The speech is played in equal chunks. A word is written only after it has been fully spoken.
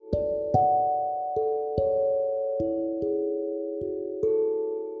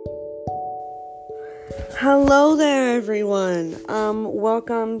Hello there, everyone.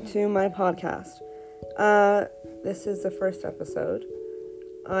 Welcome to my podcast. This is the first episode.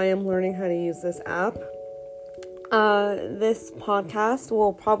 I am learning how to use this app. This podcast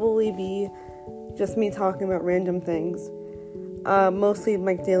will probably be just me talking about random things. Mostly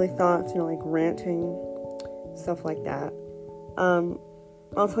like daily thoughts, like ranting, stuff like that.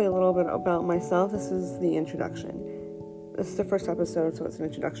 I'll tell you a little bit about myself. This is the introduction. This is the first episode, so it's an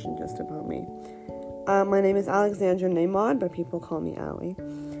introduction just about me. My name is Alexandra Namod, but people call me Allie.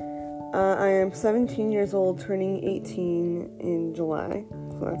 I am 17 years old, turning 18 in July,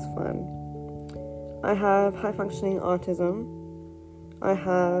 so that's fun. I have high-functioning autism. I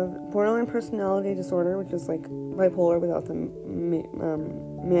have borderline personality disorder, which is like bipolar without the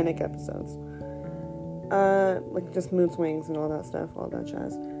manic episodes. Like just mood swings and all that stuff, all that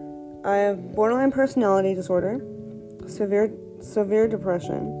jazz. I have borderline personality disorder, severe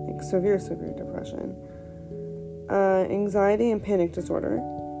depression, like severe depression, anxiety and panic disorder.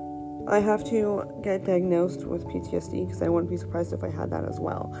 I have to get diagnosed with PTSD because I wouldn't be surprised if I had that as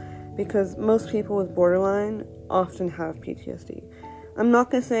well, because most people with borderline often have PTSD. I'm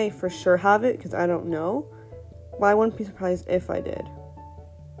not going to say for sure have it because I don't know, but I wouldn't be surprised if I did,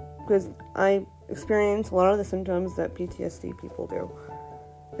 because I experience a lot of the symptoms that PTSD people do,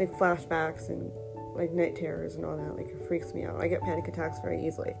 like flashbacks and like night terrors and all that. Like, it freaks me out. I get panic attacks very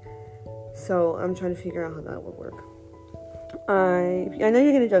easily, so I'm trying to figure out how that would work. I know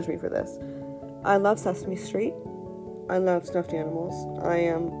you're going to judge me for this. I love Sesame Street. I love stuffed animals. I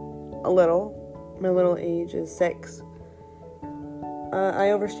am my little age is 6.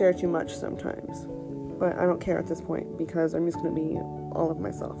 I overshare too much sometimes, but I don't care at this point because I'm just going to be all of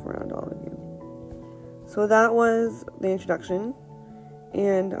myself around all of you. So that was the introduction,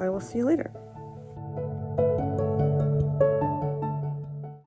 and I will see you later.